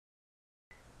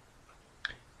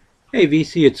Hey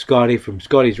VC, it's Scotty from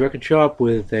Scotty's Record Shop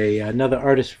with another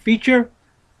artist feature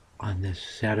on this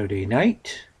Saturday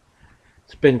night.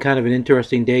 It's been kind of an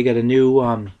interesting day. Got a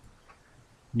new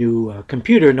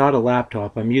computer, not a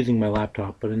laptop. I'm using my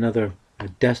laptop, but a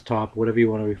desktop, whatever you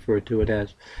want to refer to it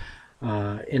as.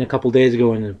 In a couple days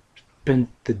ago, and spent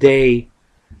the day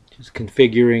just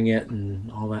configuring it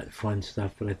and all that fun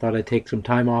stuff. But I thought I'd take some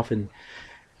time off and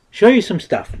show you some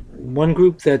stuff. One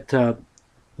group that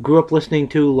grew up listening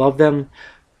to, love them.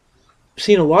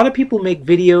 Seen a lot of people make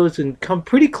videos and come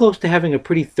pretty close to having a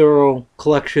pretty thorough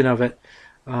collection of it.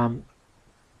 Mine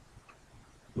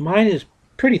is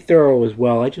pretty thorough as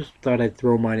well. I just thought I'd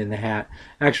throw mine in the hat.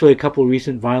 Actually, a couple of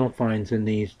recent vinyl finds in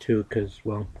these too, because,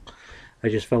 well, I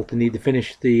just felt the need to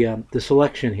finish the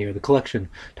selection here, the collection.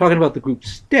 Talking about the group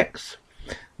STYX.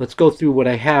 Let's go through what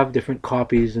I have, different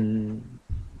copies and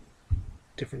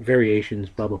different variations,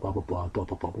 blah, blah, blah, blah, blah, blah,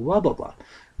 blah, blah, blah, blah, blah.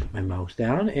 Put my mouse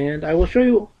down, and I will show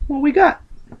you what we got.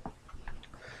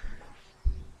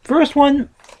 First one,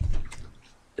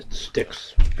 it's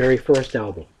STYX, very first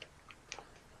album.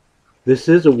 This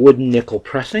is a wooden nickel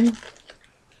pressing.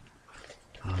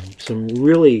 Some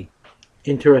really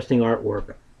interesting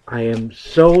artwork. I am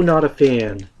so not a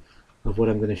fan of what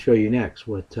I'm going to show you next,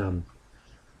 what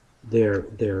their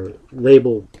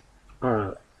label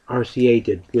RCA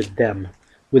did with them,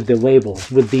 with the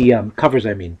labels, with the covers,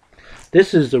 I mean.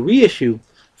 This is a reissue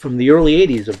from the early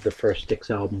 80s of the first STYX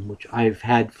album, which I've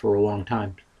had for a long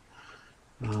time.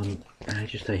 I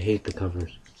hate the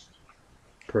covers,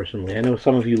 personally. I know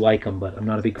some of you like them, but I'm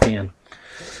not a big fan.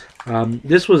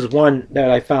 This was one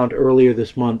that I found earlier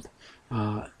this month.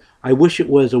 I wish it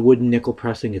was a wooden nickel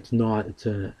pressing. It's not. It's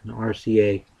an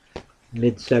RCA,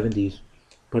 mid-70s.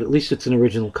 But at least it's an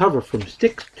original cover from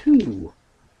STYX 2.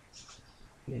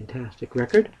 Fantastic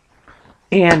record.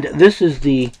 And this is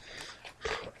the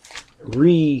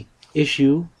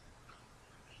reissue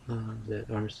that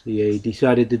RCA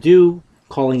decided to do,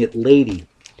 calling it Lady.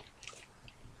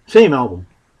 Same album,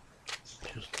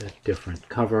 just a different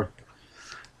cover.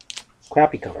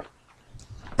 Crappy cover.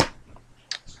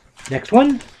 Next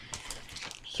one,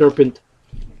 Serpent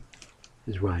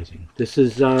is Rising. This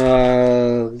is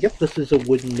this is a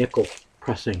wooden nickel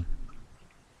pressing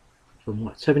from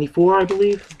what, 74, I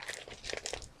believe.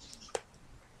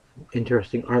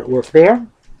 Interesting artwork there.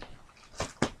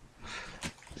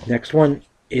 Next one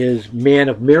is Man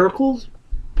of Miracles.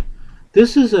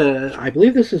 This is I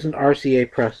believe this is an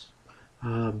RCA press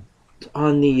on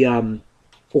the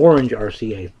orange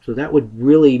RCA. So that would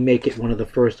really make it one of the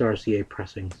first RCA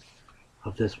pressings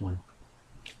of this one.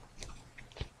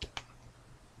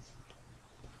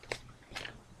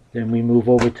 Then we move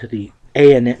over to the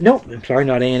A&M. No, I'm sorry,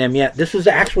 not A&M yet. This is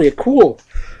actually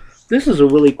this is a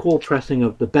really cool pressing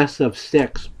of the Best of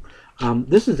STYX.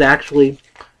 This is actually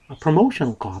a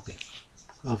promotional copy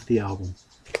of the album,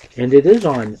 and it is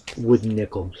on wooden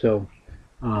nickel, so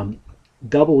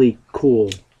doubly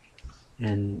cool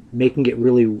and making it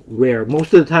really rare.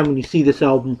 Most of the time when you see this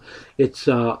album, it's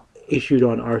issued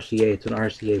on RCA. It's an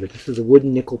RCA, but this is a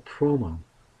wooden nickel promo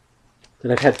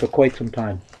that I've had for quite some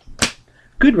time.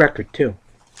 Good record too.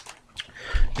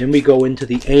 Then we go into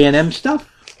the A&M stuff.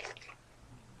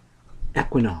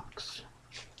 Equinox,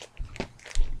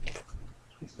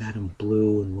 Madam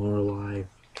Blue and Lorelei,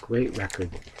 great record.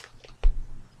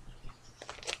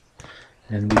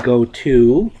 And we go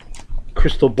to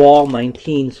Crystal Ball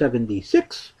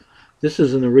 1976. This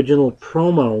is an original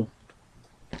promo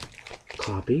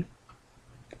copy.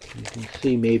 You can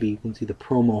see, maybe you can see the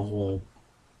promo hole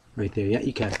right there. Yeah,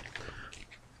 you can.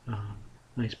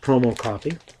 Nice promo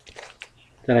copy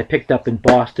that I picked up in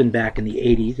Boston back in the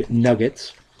 80s at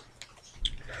Nuggets.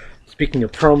 Speaking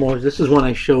of promos, this is one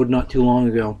I showed not too long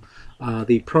ago.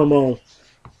 The promo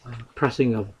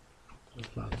pressing of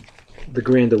The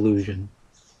Grand Illusion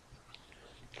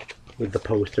with the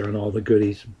poster and all the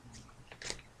goodies.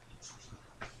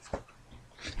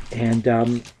 And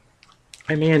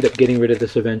I may end up getting rid of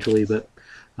this eventually, but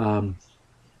kind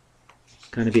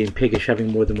of being piggish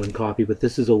having more than one copy. But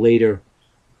this is a later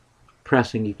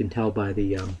pressing. You can tell by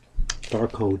the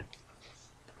barcode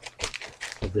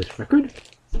of this record.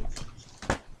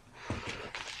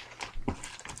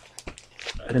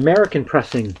 An American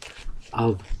pressing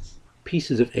of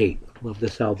Pieces of 8. Love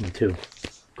this album too.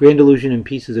 Grand Illusion and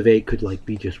Pieces of 8 could like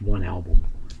be just one album.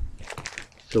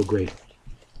 So great.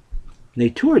 And they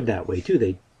toured that way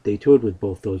too. They toured with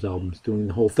both those albums, doing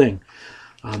the whole thing.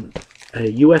 A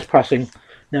U.S. pressing.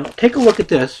 Now take a look at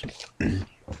this,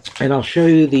 and I'll show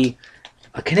you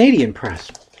a Canadian press.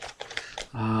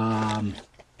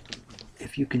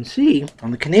 If you can see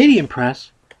on the Canadian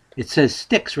press, it says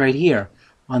STYX right here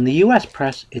On the US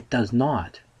press, it does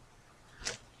not.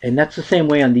 And that's the same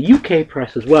way on the UK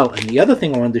press as well. And the other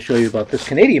thing I wanted to show you about this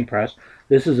Canadian press,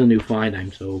 this is a new find.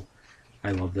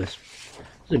 I love this.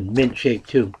 It's in mint shape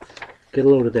too. Get a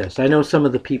load of this. I know some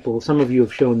of you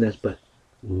have shown this, but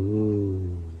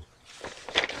ooh,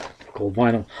 gold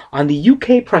vinyl. On the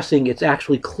UK pressing, it's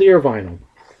actually clear vinyl.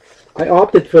 I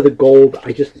opted for the gold.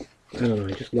 I don't know,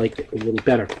 I just liked it a little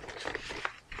better.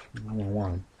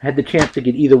 I had the chance to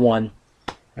get either one.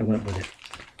 I went with it.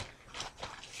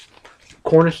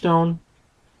 Cornerstone.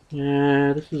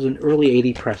 Yeah, this is an early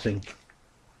 80 pressing.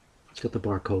 It's got the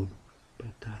barcode. But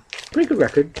pretty good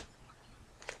record.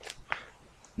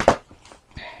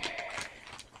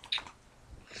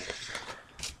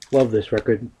 Love this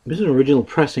record. This is an original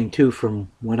pressing too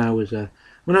from when I was a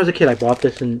kid. I bought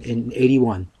this in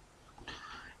 81.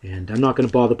 And I'm not going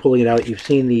to bother pulling it out. You've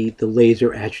seen the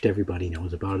laser etched. Everybody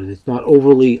knows about it. It's not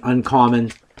overly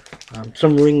uncommon.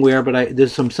 Some ring wear, but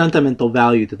there's some sentimental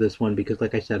value to this one because,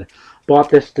 like I said, I bought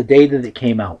this the day that it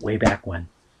came out, way back when.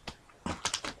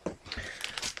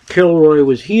 Kilroy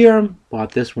was here.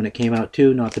 Bought this when it came out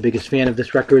too. Not the biggest fan of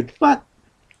this record, but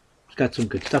it's got some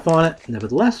good stuff on it,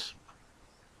 nevertheless.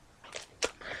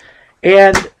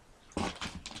 And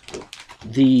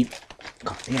the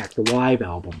live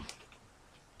album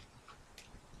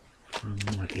from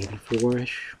what,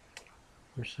 84-ish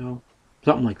or so,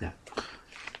 something like that.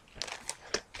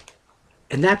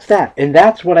 And that's that. And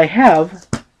that's what I have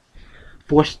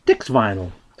for STYX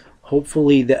vinyl.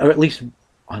 Hopefully, or at least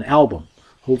on album.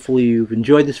 Hopefully you've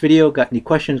enjoyed this video. Got any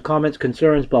questions, comments,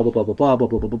 concerns, blah, blah, blah, blah, blah, blah,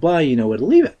 blah, blah, blah, blah. You know where to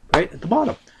leave it, right at the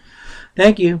bottom.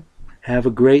 Thank you. Have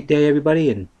a great day, everybody,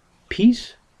 and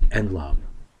peace and love.